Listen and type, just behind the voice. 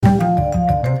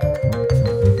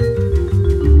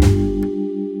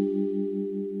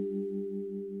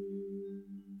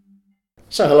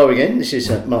So hello again, this is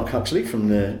Mark Huxley from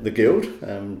the Guild,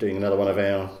 doing another one of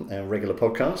our regular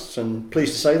podcasts, and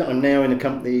pleased to say that I'm now in the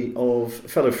company of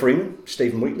fellow Freeman,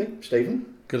 Stephen Wheatley.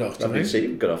 Stephen. Good afternoon. Lovely to see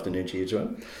you. Good afternoon to you as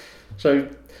well. So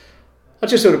I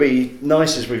just thought it'd be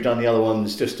nice, as we've done the other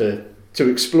ones, just to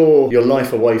explore your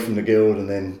life away from the Guild and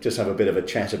then just have a bit of a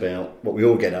chat about what we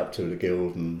all get up to at the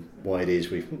Guild and why it is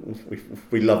we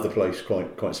love the place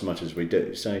quite so much as we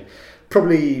do. So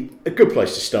probably a good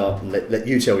place to start and let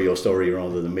you tell your story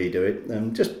rather than me do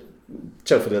it. Just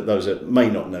tell for those that may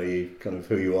not know you, kind of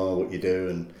who you are, what you do,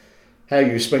 and how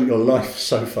you spent your life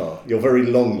so far, your very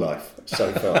long life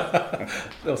so far.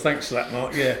 Well, thanks for that,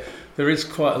 Mark. Yeah, there is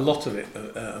quite a lot of it,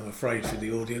 I'm afraid, for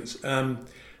the audience.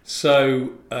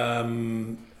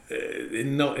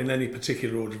 Not in any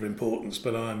particular order of importance,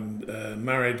 but I'm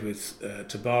married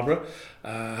to Barbara.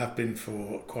 Have been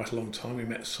for quite a long time. We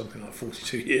met something like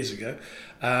 42 years ago.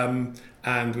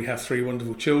 And we have 3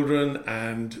 wonderful children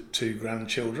and 2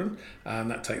 grandchildren, and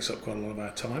that takes up quite a lot of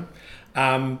our time.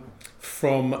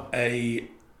 From a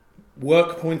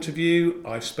work point of view,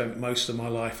 I've spent most of my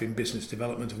life in business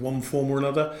development of one form or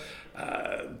another.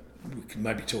 We can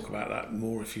maybe talk about that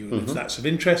more if that's of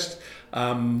interest.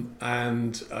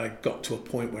 And I got to a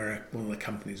point where one of the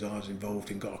companies I was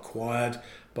involved in got acquired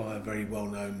by a very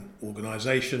well-known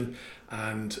organisation,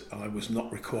 and I was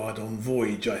not required on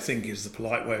voyage, I think is the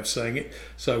polite way of saying it.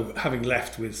 So having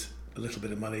left with a little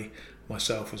bit of money,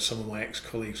 myself and some of my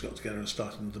ex-colleagues got together and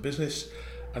started another business,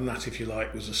 and that, if you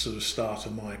like, was the sort of start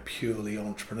of my purely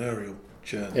entrepreneurial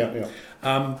journey.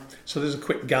 Yeah. So there's a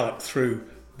quick gallop through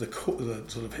the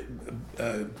sort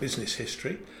of business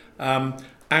history.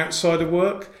 Outside of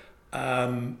work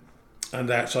and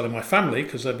outside of my family,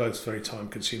 because they're both very time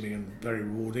consuming and very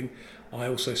rewarding, I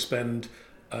also spend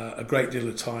a great deal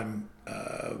of time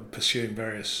pursuing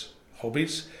various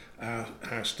hobbies. Our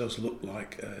house does look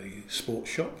like a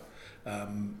sports shop.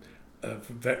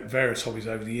 Various hobbies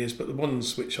over the years, but the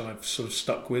ones which I've sort of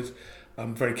stuck with,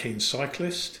 I'm a very keen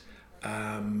cyclist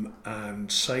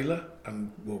and sailor,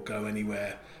 and will go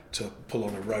anywhere to pull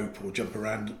on a rope or jump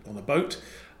around on a boat.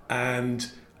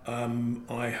 And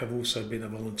I have also been a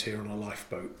volunteer on a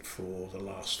lifeboat for the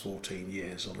last 14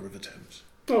 years on the River Thames.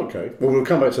 Okay, well, we'll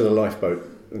come back to the lifeboat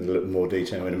in a little more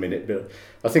detail in a minute, but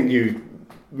I think you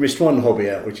missed one hobby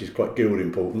out which is quite Guild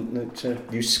important, that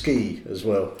you ski as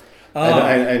well.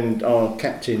 And our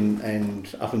captain,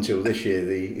 and up until this year,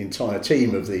 the entire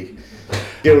team of the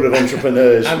Guild of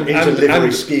Entrepreneurs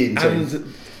livery skiing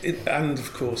team. And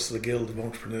of course, the Guild of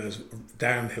Entrepreneurs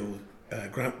downhill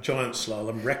giant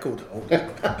slalom record holder.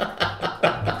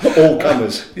 All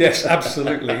comers. Yes,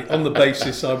 absolutely. On the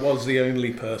basis I was the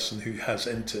only person who has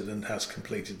entered and has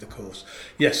completed the course.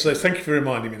 Yes, so thank you for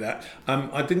reminding me that.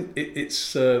 I didn't.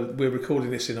 We're recording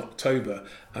this in October,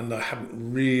 and I haven't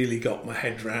really got my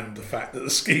head around the fact that the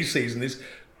ski season is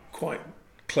quite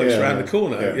close around the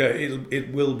corner. Yeah,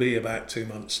 it will be about 2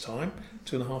 months' time.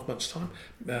 2.5 months' time,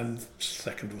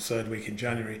 second or third week in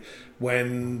January,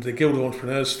 when the Guild of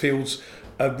Entrepreneurs fields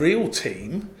a real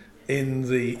team in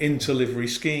the interlivery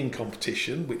skiing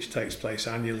competition, which takes place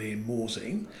annually in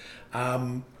Morzine.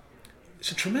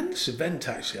 It's a tremendous event,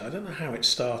 actually. I don't know how it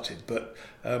started, but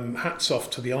hats off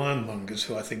to the ironmongers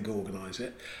who I think organise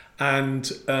it.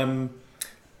 And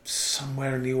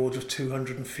somewhere in the order of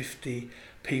 250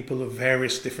 people of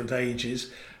various different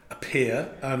ages appear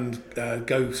and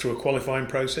go through a qualifying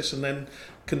process and then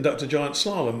conduct a giant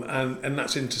slalom, and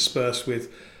that's interspersed with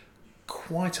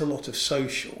quite a lot of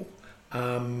social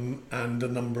and a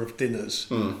number of dinners,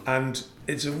 and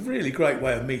it's a really great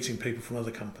way of meeting people from other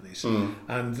companies.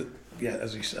 And yeah,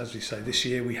 as you say, this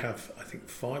year we have, I think,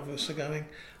 5 of us are going,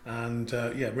 and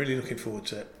really looking forward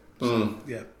to it. So,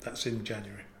 that's in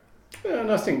January. Yeah,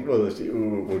 and I think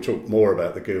we'll talk more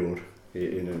about the Guild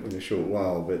in a short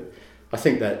while, but I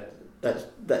think that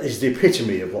is the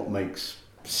epitome of what makes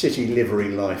city livery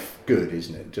life good,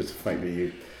 isn't it? Just the fact that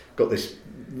you've got this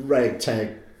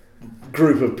ragtag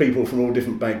group of people from all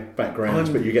different backgrounds,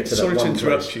 but you get to that one place. Sorry to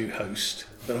interrupt you, host,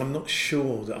 but I'm not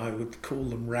sure that I would call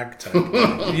them ragtag.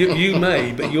 you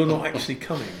may, but you're not actually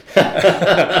coming.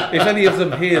 If any of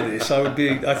them hear this,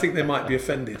 I think they might be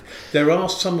offended. There are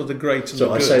some of the great and the good.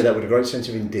 So I say that with a great sense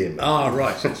of endearment.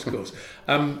 Right, yes, of course.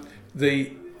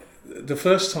 The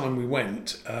first time we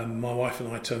went, my wife and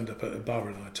I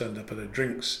Barbara and I turned up at a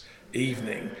drinks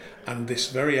evening, and this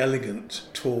very elegant,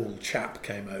 tall chap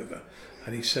came over,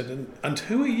 and he said, and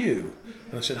who are you?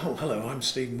 And I said, oh, hello, I'm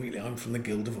Stephen Wheatley, I'm from the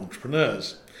Guild of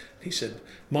Entrepreneurs. He said,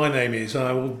 my name is,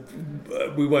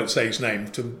 we won't say his name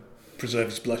to preserve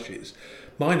his blushes,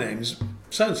 my name's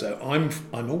so-and-so,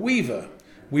 I'm a weaver.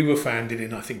 We were founded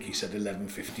in, I think he said,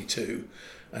 1152.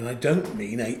 And I don't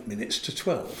mean 8 minutes to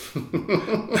 12.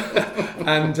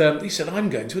 And he said, I'm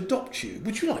going to adopt you.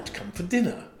 Would you like to come for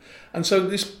dinner? And so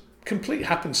this complete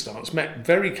happenstance, met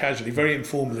very casually, very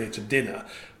informally at a dinner,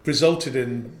 resulted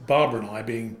in Barbara and I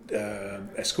being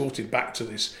escorted back to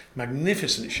this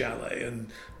magnificent chalet and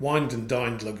wined and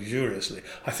dined luxuriously.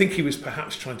 I think he was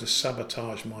perhaps trying to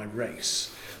sabotage my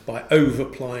race by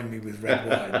over-plying me with red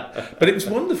wine. But it was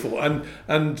wonderful.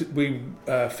 And we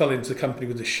fell into the company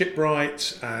with the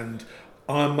shipwrights and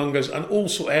ironmongers and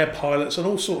also air pilots and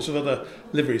all sorts of other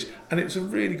liveries. And it was a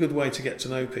really good way to get to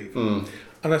know people.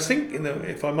 And I think,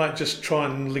 if I might just try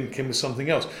and link in with something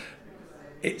else,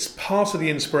 it's part of the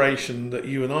inspiration that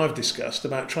you and I have discussed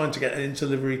about trying to get an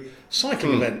interlivery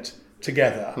cycling event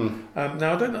together.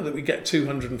 Now, I don't know that we get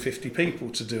 250 people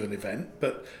to do an event,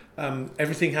 but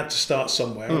everything had to start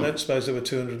somewhere. I don't suppose there were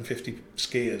 250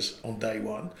 skiers on day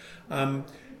one.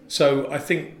 So I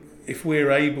think if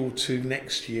we're able to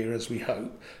next year, as we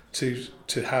hope, to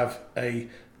have a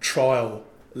trial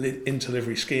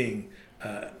interlivery skiing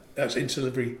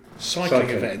interlivery cycling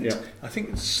event. I think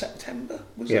it's September,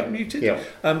 was that muted?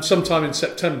 Sometime in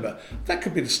September. That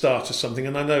could be the start of something,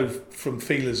 and I know from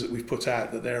feelers that we've put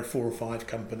out that there are 4 or 5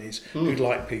 companies who'd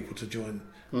like people to join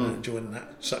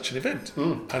such an event.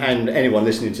 And anyone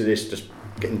listening to this, just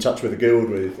get in touch with the Guild,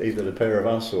 with either the pair of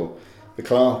us or the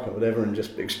clerk or whatever, and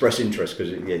just express interest,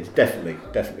 because it's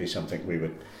definitely something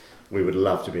we would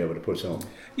love to be able to put on.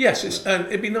 Yes,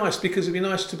 it'd be nice, because it'd be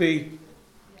nice to be,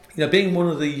 being one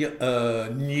of the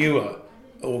newer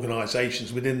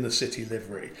organisations within the city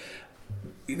livery.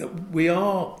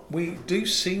 We do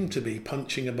seem to be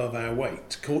punching above our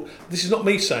weight. This is not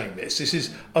me saying this. This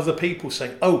is other people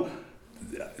saying,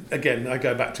 again, I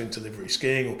go back to interlivery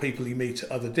skiing or people you meet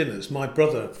at other dinners. My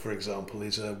brother, for example,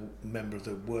 is a member of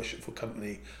the Worshipful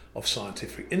Company of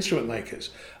Scientific Instrument Makers,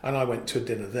 and I went to a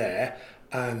dinner there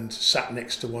and sat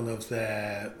next to one of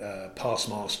their past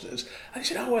masters, and he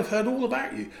said, I've heard all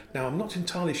about you. Now, I'm not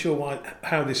entirely sure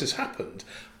how this has happened,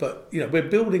 but we're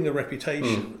building a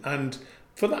reputation, and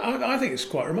for that, I think it's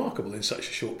quite remarkable in such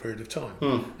a short period of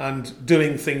time. And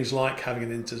doing things like having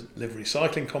an interlivery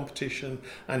cycling competition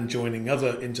and joining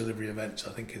other interlivery events,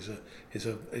 I think is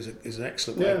an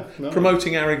excellent way of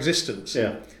promoting our existence.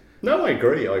 Yeah. No, I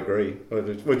agree. Well,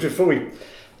 before we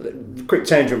quick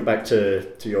tangent back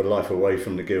to your life away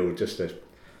from the Guild, just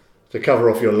to cover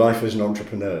off your life as an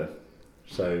entrepreneur.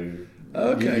 So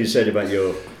you said about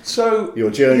your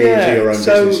journey into your own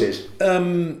businesses.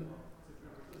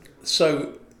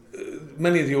 So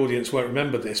many of the audience won't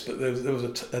remember this, but there was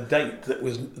a date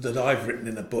that I've written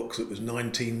in a book that was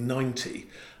 1990,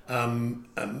 and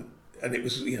it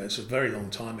was it's a very long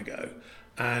time ago.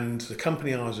 And the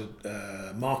company I was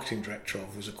a marketing director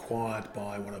of was acquired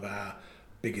by one of our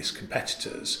biggest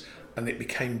competitors, and it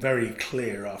became very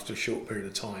clear after a short period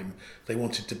of time they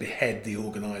wanted to behead the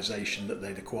organisation that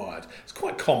they'd acquired. It's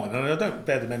quite common, and I don't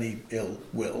bear them any ill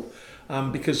will,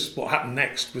 because what happened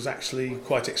next was actually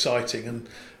quite exciting, and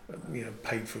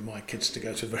paid for my kids to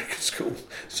go to a very good school.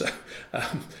 So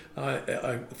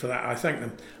for that I thank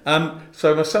them.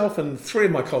 So myself and 3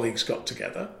 of my colleagues got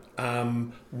together.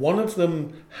 One of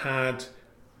them had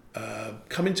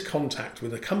come into contact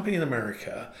with a company in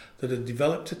America that had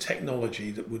developed a technology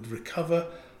that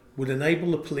would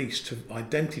enable the police to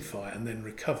identify and then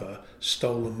recover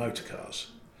stolen motor cars.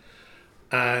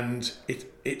 And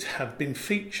it had been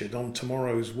featured on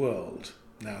Tomorrow's World.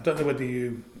 Now, I don't know whether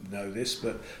you know this,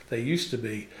 but there used to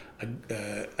be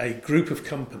a group of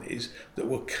companies that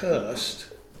were cursed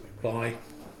by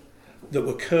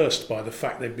the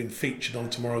fact they'd been featured on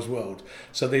Tomorrow's World.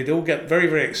 So they'd all get very,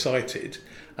 very excited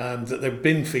that they'd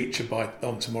been featured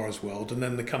on Tomorrow's World, and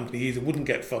then the company either wouldn't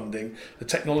get funding, the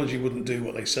technology wouldn't do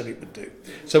what they said it would do.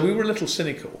 So we were a little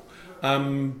cynical.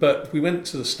 But we went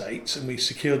to the States and we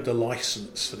secured the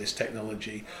license for this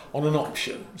technology on an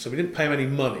option. So we didn't pay them any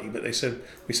money, but we said,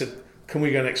 can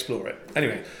we go and explore it?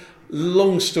 Anyway,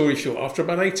 long story short, after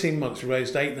about 18 months, we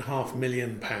raised £8.5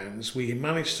 million. We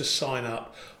managed to sign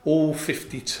up all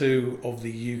 52 of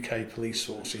the UK police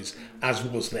forces, as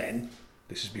was then.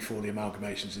 This is before the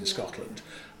amalgamations in Scotland.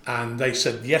 And they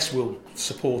said, yes, we'll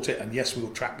support it, and yes,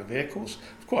 we'll track the vehicles.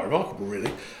 It's quite remarkable,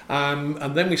 really.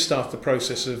 And then we started the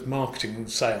process of marketing and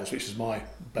sales, which is my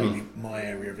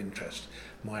area of interest,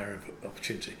 my area of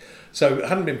opportunity. So I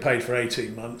hadn't been paid for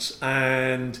 18 months,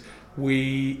 and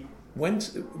we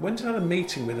went and had a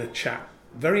meeting with a chap,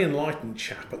 very enlightened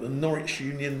chap, at the Norwich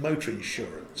Union Motor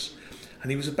Insurance.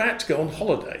 And he was about to go on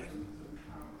holiday.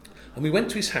 And we went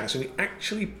to his house, and we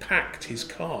actually packed his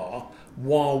car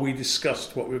while we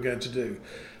discussed what we were going to do.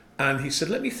 And he said,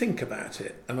 let me think about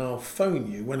it and I'll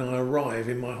phone you when I arrive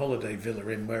in my holiday villa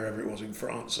in wherever it was in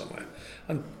France somewhere.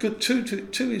 And good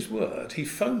to his word, he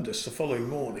phoned us the following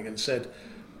morning and said,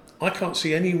 I can't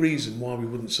see any reason why we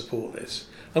wouldn't support this.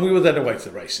 And we were then away to the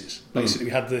races. Basically,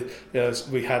 we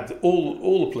had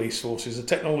all the police forces, the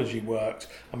technology worked,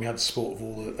 and we had the support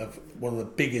of one of the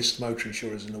biggest motor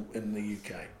insurers in the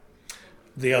UK.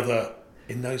 The other,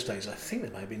 in those days, I think there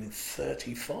may have been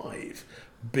 35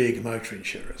 big motor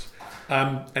insurers.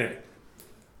 Anyway,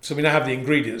 so we now have the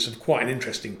ingredients of quite an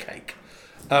interesting cake.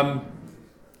 The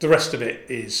rest of it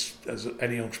is, as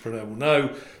any entrepreneur will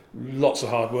know, lots of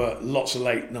hard work, lots of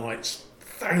late nights,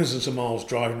 thousands of miles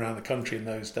driving around the country in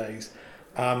those days.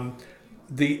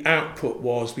 The output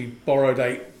was we borrowed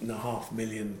 £8.5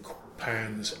 million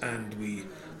and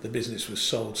the business was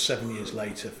sold 7 years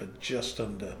later for just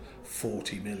under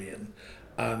 40 million.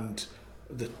 And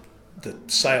the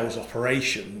sales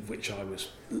operation, which I was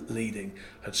leading,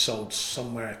 had sold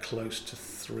somewhere close to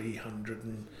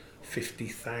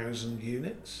 350,000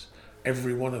 units,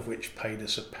 every one of which paid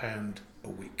us £1 a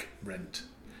week rent.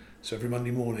 So every Monday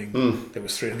morning there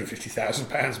was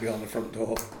 £350,000 beyond the front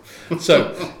door.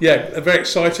 So yeah, very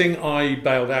exciting. I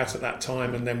bailed out at that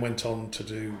time and then went on to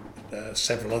do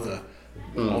several other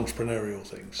entrepreneurial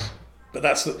things. But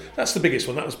that's the biggest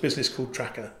one. That was a business called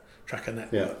Tracker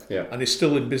Network. Yeah. And it's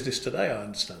still in business today, I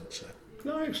understand. So.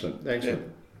 No, excellent. Yeah.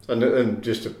 And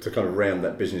just to kind of round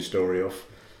that business story off,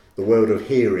 the world of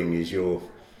hearing is your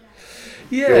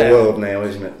world now,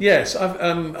 isn't it? Yes, I've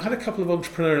had a couple of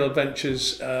entrepreneurial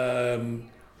adventures.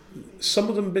 Some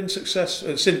of them have been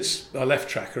successful since I left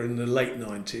Tracker in the late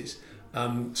 90s.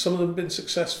 Some of them have been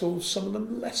successful, some of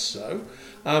them less so.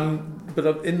 But for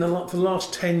the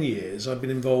last 10 years, I've been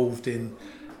involved in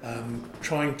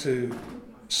trying to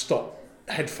stop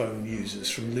headphone users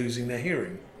from losing their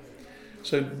hearing.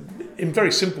 So, in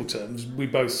very simple terms, we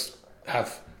both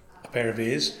have a pair of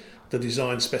ears. The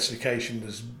design specification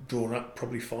was drawn up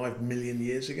probably 5 million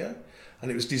years ago,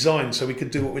 and it was designed so we could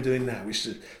do what we're doing now, which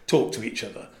is to talk to each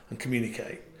other and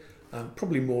communicate,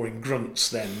 probably more in grunts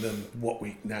then than what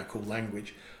we now call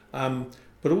language,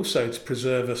 but also to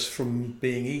preserve us from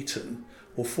being eaten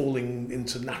or falling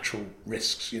into natural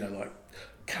risks, like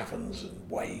caverns and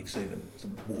waves,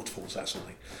 waterfalls, that sort of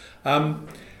thing.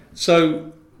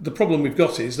 So the problem we've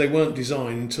got is they weren't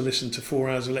designed to listen to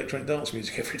 4 hours of electronic dance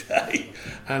music every day,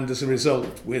 and as a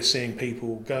result we're seeing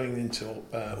people going into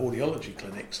audiology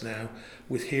clinics now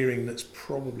with hearing that's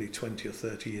probably 20 or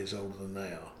 30 years older than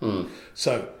they are.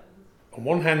 So on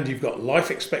one hand you've got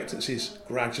life expectancies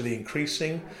gradually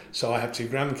increasing. So I have 2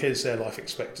 grandkids, their life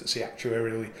expectancy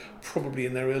actuarially probably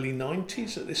in their early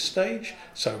 90s at this stage,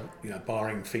 so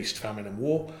barring feast, famine and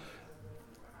war.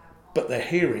 But their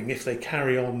hearing, if they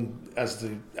carry on as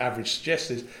the average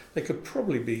suggests, they could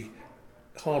probably be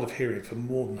hard of hearing for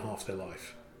more than half their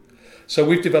life. So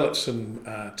we've developed some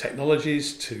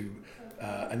technologies to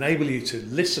enable you to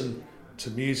listen to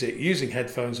music using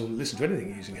headphones or listen to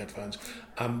anything using headphones,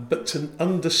 but to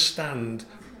understand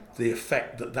the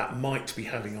effect that might be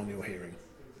having on your hearing.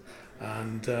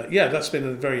 And that's been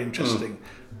a very interesting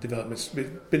development.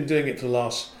 We've been doing it for the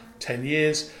last 10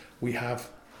 years. We have,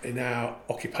 in our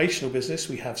occupational business,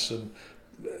 we have some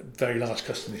very large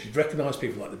customers you'd recognise,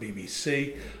 people like the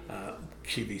BBC,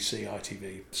 QVC,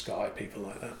 ITV, Sky, people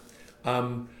like that.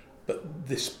 But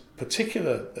this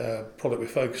particular product we're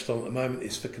focused on at the moment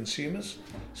is for consumers.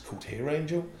 It's called Hear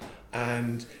Angel,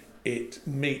 and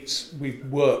we've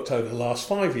worked over the last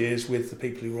 5 years with the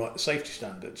people who write the safety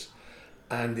standards,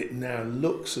 and it now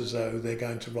looks as though they're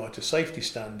going to write a safety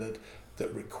standard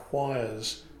that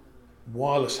requires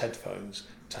wireless headphones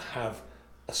to have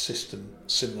a system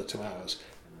similar to ours.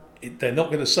 They're not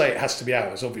going to say it has to be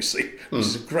ours, obviously, which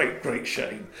is a great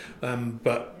shame,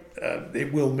 but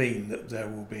it will mean that there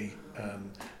will be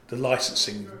the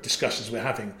licensing discussions we're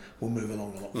having will move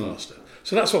along a lot faster.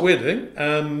 So that's what we're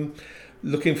doing,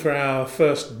 looking for our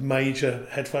first major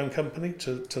headphone company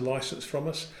to license from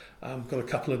us. Got a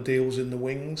couple of deals in the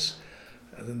wings,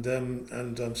 and I'm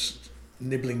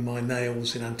nibbling my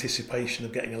nails in anticipation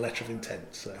of getting a letter of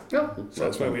intent. So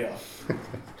that's where we are.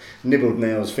 Nibbled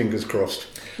nails, fingers crossed.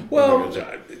 Well,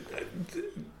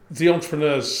 the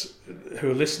entrepreneurs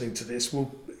who are listening to this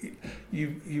will.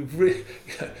 You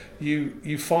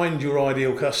find your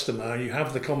ideal customer, you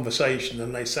have the conversation,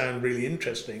 and they sound really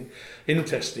interested.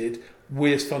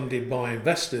 We're funded by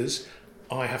investors.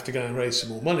 I have to go and raise some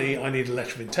more money. I need a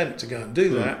letter of intent to go and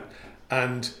do that,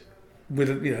 and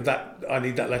with that, I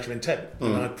need that letter of intent,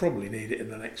 and I probably need it in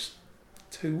the next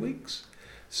 2 weeks.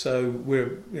 So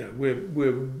we're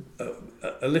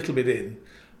a little bit in.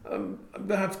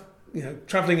 I have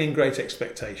travelling in great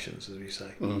expectations, as we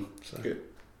say. So. Good.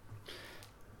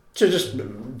 So just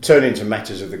turning to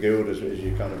matters of the Guild, as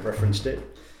you kind of referenced it,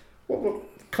 what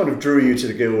kind of drew you to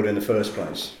the Guild in the first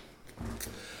place?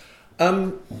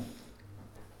 Well,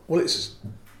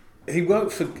 he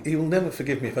will never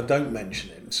forgive me if I don't mention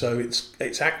him. So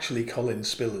it's actually Colin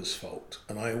Spiller's fault,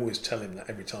 and I always tell him that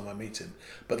every time I meet him.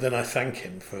 But then I thank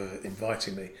him for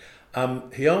inviting me.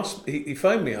 He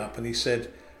phoned me up and he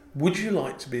said, "Would you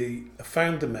like to be a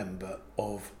founder member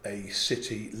of a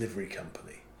city livery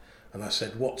company?" And I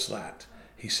said, "What's that?"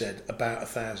 He said, "About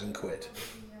 £1,000."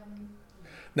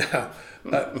 Now,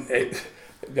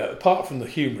 apart from the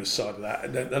humorous side of that,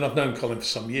 and I've known Colin for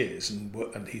some years,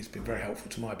 and he's been very helpful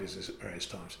to my business at various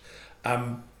times.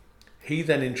 He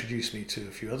then introduced me to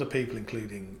a few other people,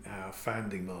 including our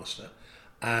founding master,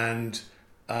 and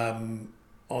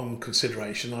on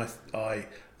consideration, I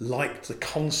liked the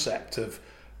concept of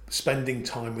spending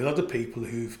time with other people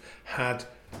who've had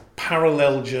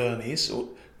parallel journeys, or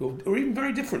even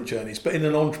very different journeys, but in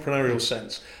an entrepreneurial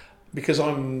sense, because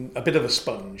I'm a bit of a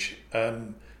sponge.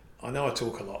 I know I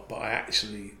talk a lot, but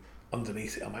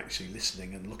underneath it, I'm actually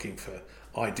listening and looking for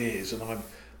ideas, and I'm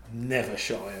never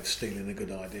shy of stealing a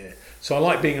good idea. So I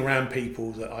like being around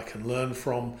people that I can learn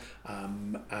from,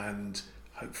 and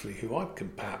hopefully who I can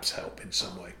perhaps help in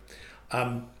some way.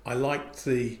 I liked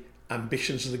the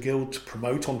ambitions of the Guild to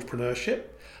promote entrepreneurship.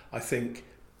 I think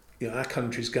our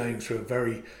country's going through a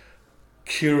very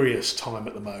curious time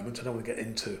at the moment. I don't want to get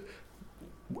into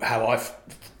how I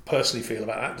personally feel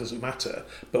about that, doesn't matter,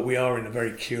 but we are in a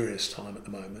very curious time at the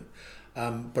moment.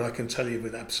 But I can tell you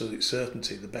with absolute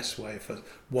certainty, the best way for,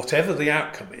 whatever the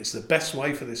outcome is, the best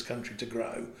way for this country to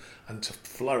grow and to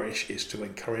flourish is to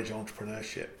encourage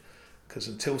entrepreneurship. Because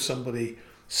until somebody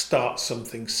starts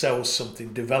something, sells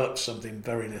something, develops something,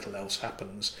 very little else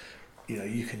happens.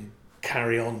 You can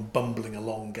carry on bumbling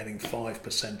along, getting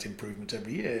 5% improvement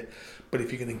every year. But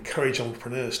if you can encourage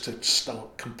entrepreneurs to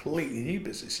start completely new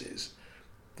businesses,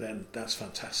 then that's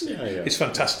fantastic. Yeah. It's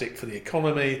fantastic for the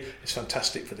economy, it's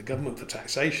fantastic for the government for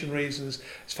taxation reasons,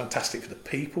 it's fantastic for the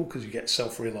people because you get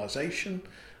self-realisation.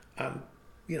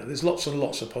 There's lots and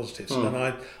lots of positives. And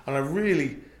I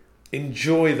really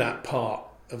enjoy that part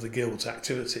of the Guild's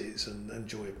activities and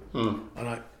enjoy it.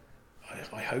 And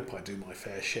I hope I do my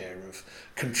fair share of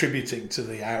contributing to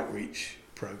the outreach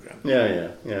programme.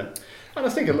 Yeah. And I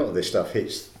think a lot of this stuff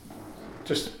hits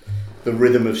just the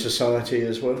rhythm of society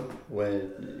as well, where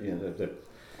the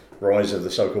rise of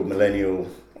the so-called millennial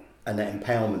and that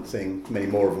empowerment thing. Many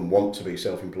more of them want to be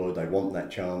self-employed. They want that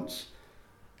chance.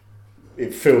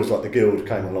 It feels like the Guild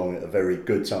came along at a very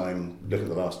good time. Look at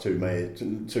the last two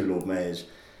Lord Mayors.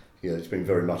 It's been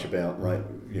very much about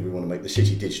we want to make the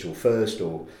city digital first,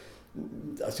 or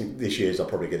I think this year's, I'll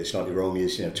probably get it slightly wrong,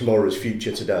 is tomorrow's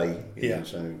future today.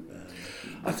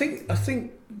 I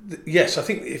think yes. I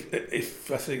think if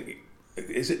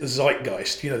is it the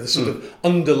zeitgeist? The sort of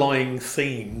underlying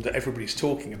theme that everybody's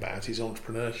talking about is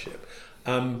entrepreneurship.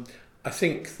 I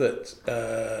think that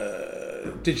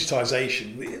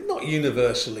digitisation, not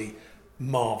universally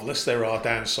marvellous. There are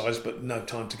downsides, but no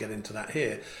time to get into that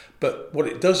here. But what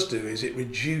it does do is it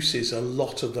reduces a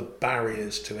lot of the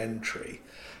barriers to entry.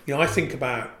 I think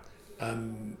about,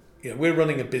 we're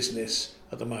running a business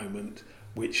at the moment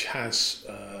which has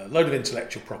a load of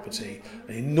intellectual property,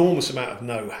 an enormous amount of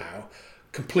know-how,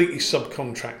 completely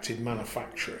subcontracted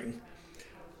manufacturing,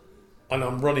 and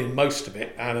I'm running most of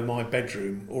it out of my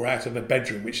bedroom, or out of a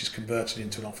bedroom which is converted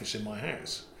into an office in my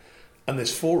house. And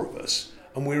there's 4 of us,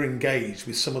 and we're engaged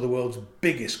with some of the world's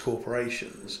biggest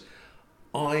corporations.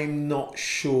 I'm not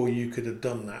sure you could have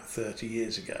done that 30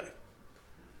 years ago.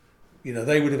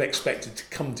 They would have expected to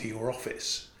come to your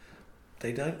office.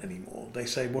 They don't anymore. They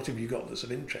say, "What have you got that's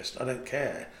of interest?" I don't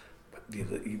care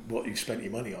what you've spent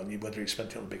your money on, whether you've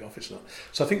spent it on a big office or not.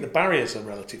 So I think the barriers are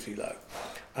relatively low.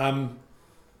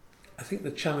 I think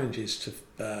the challenge is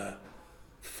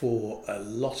for a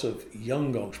lot of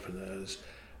young entrepreneurs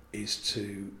is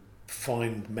to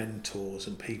find mentors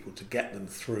and people to get them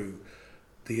through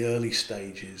the early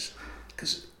stages,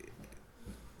 because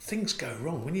things go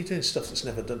wrong when you're doing stuff that's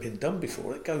never been done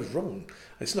before. It goes wrong.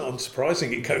 It's not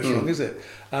unsurprising it goes wrong, is it?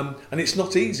 And it's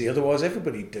not easy, otherwise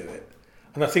everybody'd do it.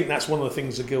 And I think that's one of the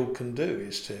things the Guild can do,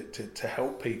 is to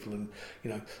help people. And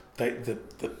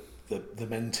the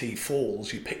mentee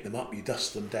falls, you pick them up, you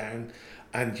dust them down,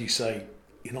 and you say,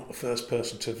 "You're not the first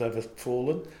person to have ever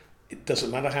fallen. It doesn't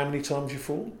matter how many times you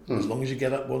fall, as long as you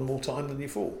get up one more time than you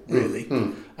fall, really."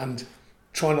 And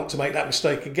try not to make that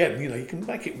mistake again. You can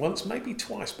make it once, maybe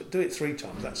twice, but do it 3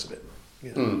 times. That's a bit.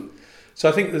 So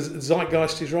I think the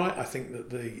zeitgeist is right. I think that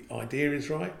the idea is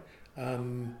right.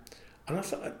 And I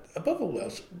thought, above all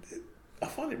else, I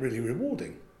find it really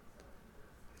rewarding.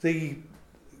 The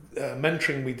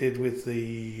mentoring we did with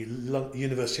the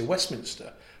University of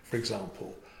Westminster, for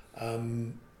example,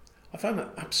 I found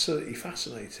that absolutely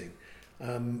fascinating.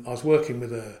 I was working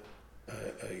with a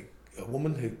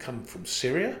woman who'd come from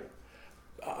Syria.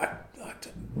 I've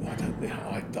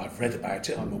read about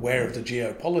it, I'm aware of the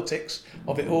geopolitics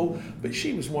of it all, but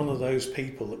she was one of those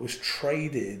people that was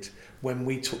traded when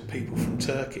we took people from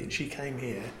Turkey, and she came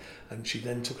here and she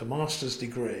then took a master's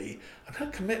degree, and her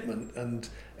commitment and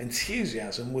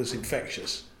enthusiasm was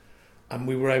infectious, and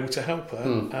we were able to help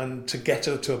her and to get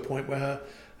her to a point where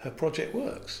her project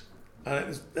works,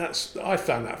 and I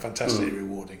found that fantastically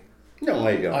rewarding. No,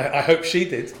 there you go. I hope she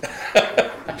did.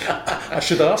 I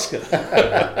should ask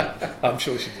her. I'm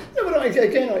sure she did. No, but I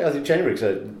think generally,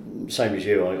 same as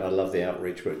you, I love the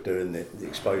outreach we're doing, the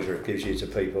exposure it gives you to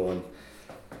people. And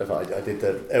I did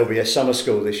the LBS summer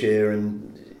school this year,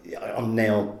 and I'm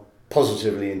now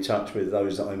positively in touch with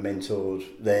those that I mentored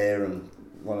there, and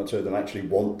one or two of them actually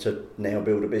want to now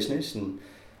build a business, and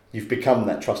you've become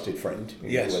that trusted friend.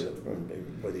 Yes.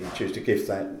 Whether you choose to gift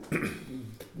that,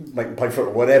 make them pay for it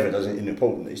or whatever doesn't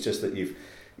important. It's just that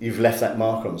you've left that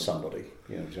mark on somebody,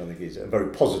 which I think is a very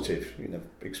positive,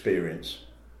 experience.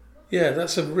 Yeah,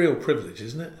 that's a real privilege,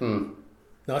 isn't it?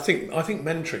 No, I think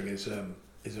mentoring is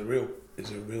a real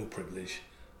privilege,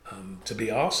 to be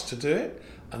asked to do it,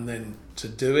 and then to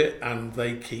do it, and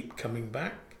they keep coming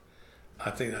back.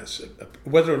 I think that's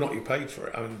whether or not you paid for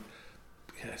it. I mean,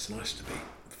 yeah, it's nice to be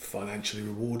financially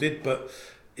rewarded, but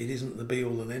it isn't the be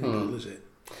all and end all, is it?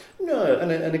 No,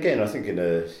 and again, I think in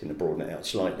a broaden it out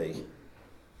slightly,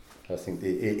 I think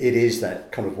it is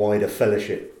that kind of wider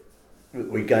fellowship that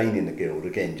we gain in the guild,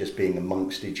 again, just being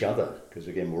amongst each other, because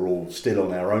again, we're all still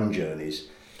on our own journeys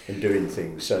and doing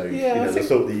things. So, the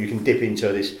thought that you can dip into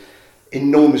this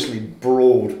enormously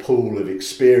broad pool of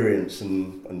experience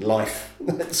and life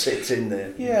that sits in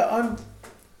there. Yeah,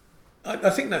 I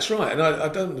think that's right, and I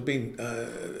don't have been.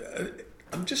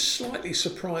 I'm just slightly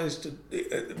surprised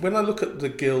when I look at the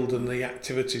guild and the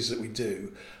activities that we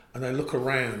do, and I look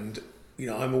around.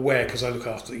 I'm aware because I look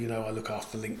after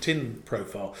LinkedIn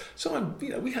profile. So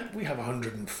we have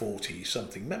 140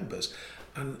 something members,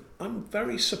 and I'm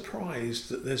very surprised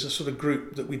that there's a sort of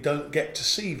group that we don't get to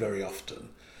see very often.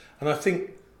 And I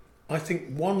think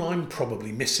one, I'm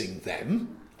probably missing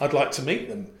them. I'd like to meet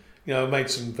them. I made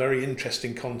some very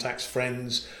interesting contacts,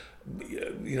 friends,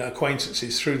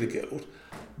 acquaintances through the guild.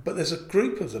 But there's a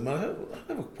group of them. I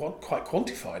never quite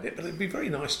quantified it, but it'd be very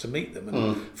nice to meet them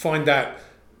and find out.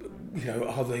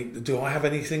 Do I have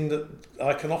anything that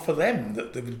I can offer them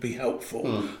that would be helpful?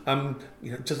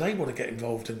 Do they want to get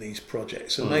involved in these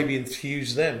projects and maybe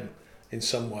enthuse them in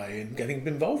some way and getting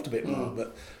involved a bit more?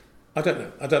 But I don't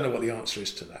know. I don't know what the answer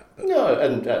is to that. But. No,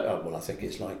 and I think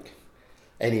it's like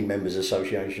any members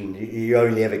association. You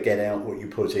only ever get out what you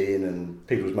put in, and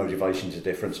people's motivations are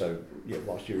different. So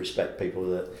whilst you respect people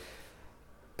that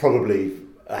probably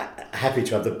are happy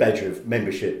to have the badge of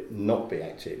membership not be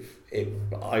active,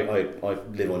 I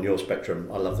live on your spectrum.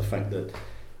 I love the fact that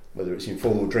whether it's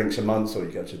informal drinks a month, or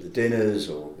you go to the dinners,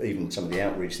 or even some of the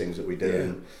outreach things that we do,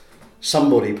 and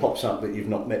somebody pops up that you've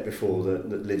not met before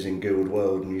that lives in guild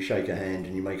world, and you shake a hand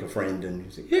and you make a friend, and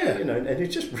you think, and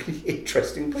it's just really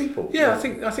interesting people. Yeah, I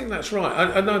think that's right.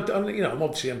 I'm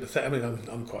obviously empathetic. I mean,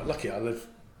 I'm quite lucky. I live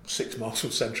 6 miles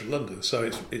from central London, so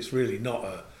it's really not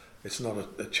a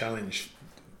challenge.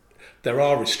 There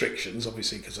are restrictions,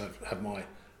 obviously, because I have my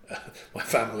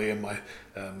family and my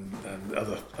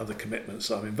other commitments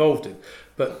that I'm involved in.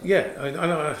 But I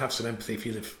know I have some empathy if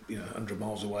you live 100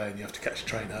 miles away and you have to catch a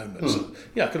train home. So,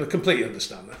 I can completely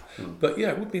understand that. But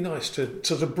it would be nice to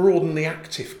sort of broaden the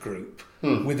active group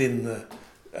within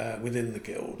the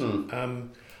guild.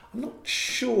 I'm not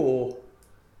sure.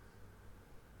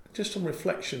 Just on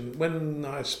reflection, when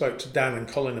I spoke to Dan and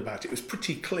Colin about it, it was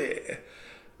pretty clear,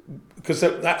 because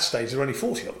at that stage there were only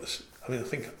 40 of us. I mean, I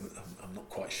think I'm not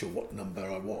quite sure what number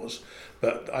I was,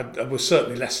 but I was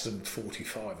certainly less than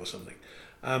 45 or something.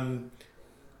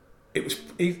 It was,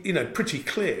 pretty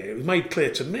clear. It was made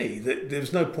clear to me that there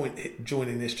was no point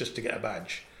joining this just to get a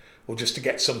badge or just to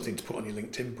get something to put on your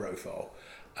LinkedIn profile.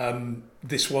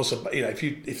 This was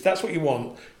if that's what you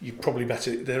want, you probably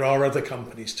better. There are other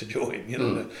companies to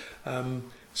join.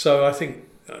 So I think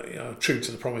true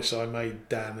to the promise I made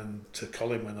Dan and to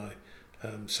Colin when I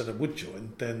said I would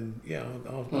join, then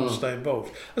I'll stay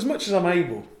involved as much as I'm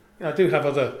able. I do have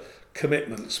other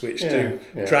commitments which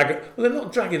drag. Well, they're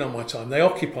not dragging on my time; they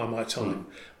occupy my time,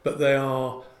 but they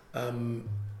are.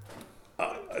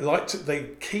 they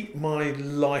keep my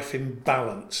life in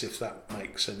balance, if that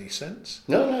makes any sense.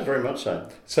 No, very much so.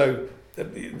 So,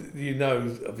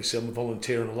 obviously I'm a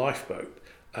volunteer on a lifeboat,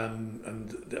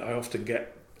 and I often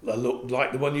get a look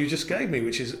like the one you just gave me,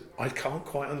 which is, I can't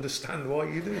quite understand why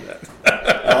you do that.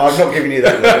 I'm not giving you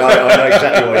that look. I know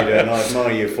exactly why you do it, and I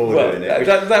admire you for doing it.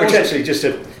 Which actually, just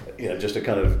to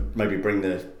kind of maybe bring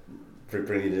the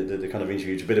kind of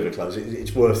interview to a bit of a close.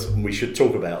 It's worth, and we should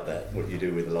talk about that, what you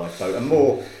do with the lifeboat, and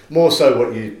more so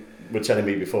what you were telling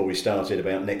me before we started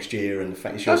about next year, and the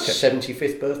fact it's your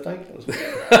 75th birthday.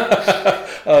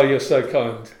 Oh, you're so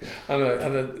kind.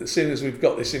 And as soon as we've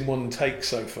got this in one take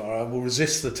so far, I will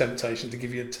resist the temptation to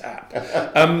give you a tap.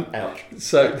 Ouch.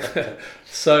 So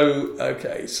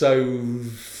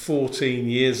 14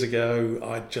 years ago,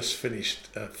 I just finished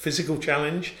a physical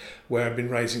challenge where I've been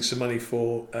raising some money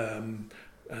for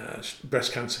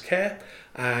breast cancer care,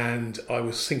 and I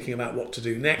was thinking about what to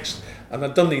do next. And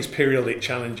I've done these periodic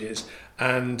challenges,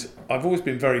 and I've always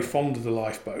been very fond of the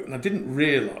lifeboat, and I didn't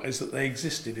realise that they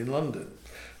existed in London.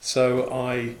 So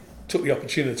I took the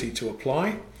opportunity to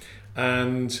apply,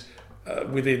 and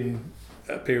within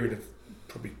a period of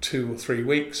probably 2 or 3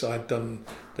 weeks,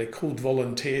 they're called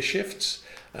volunteer shifts,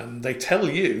 and they tell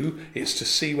you it's to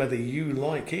see whether you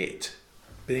like it,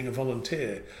 being a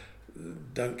volunteer.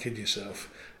 Don't kid yourself.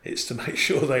 It's to make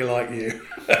sure they like you,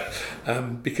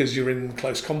 because you're in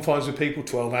close confines with people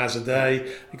 12 hours a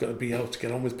day. You've got to be able to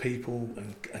get on with people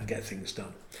and get things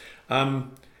done.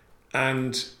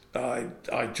 And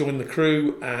I joined the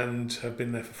crew and have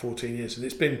been there for 14 years. And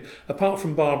it's been, apart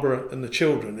from Barbara and the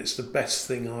children, it's the best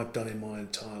thing I've done in my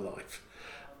entire life.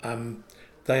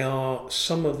 They are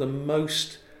some of the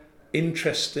most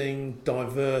interesting,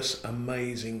 diverse,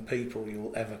 amazing people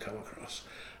you'll ever come across.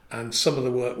 And some of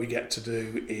the work we get to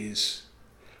do is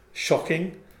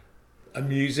shocking,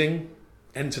 amusing,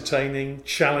 entertaining,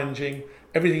 challenging,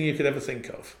 everything you could ever think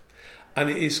of. And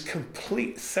it is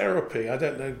complete therapy. I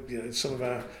don't know, some of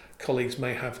our colleagues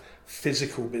may have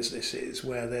physical businesses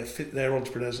where they're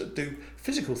entrepreneurs that do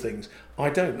physical things. I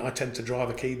don't. I tend to drive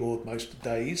a keyboard most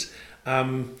days.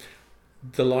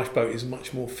 The lifeboat is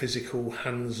much more physical,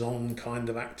 hands-on kind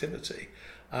of activity.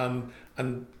 And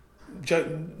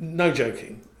no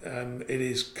joking, it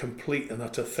is complete and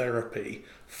utter therapy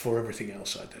for everything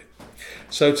else I do.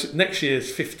 So next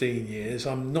year's 15 years.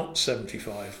 I'm not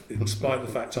 75, in spite of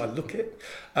the fact I look it.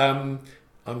 I'm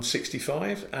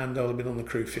 65, and I'll have been on the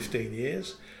crew 15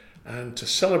 years. And to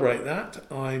celebrate that,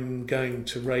 I'm going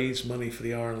to raise money for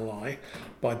the RNLI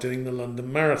by doing the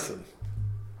London Marathon.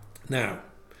 Now,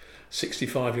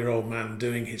 65-year-old man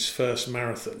doing his first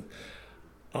marathon.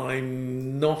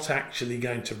 I'm not actually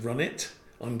going to run it.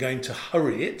 I'm going to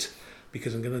hurry it,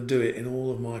 because I'm going to do it in all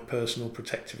of my personal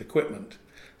protective equipment.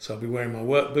 So I'll be wearing my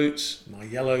work boots, my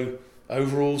yellow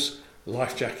overalls,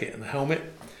 life jacket and a helmet,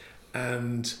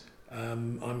 and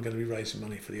I'm going to be raising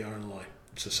money for the RNLI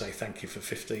to say thank you for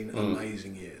 15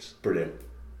 amazing years. Brilliant.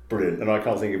 And I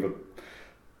can't think of a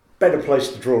better place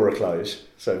to draw a close.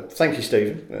 So thank you,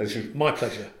 Stephen. My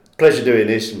pleasure. Pleasure doing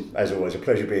this, and as always, a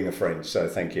pleasure being a friend. So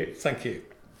thank you. Thank you.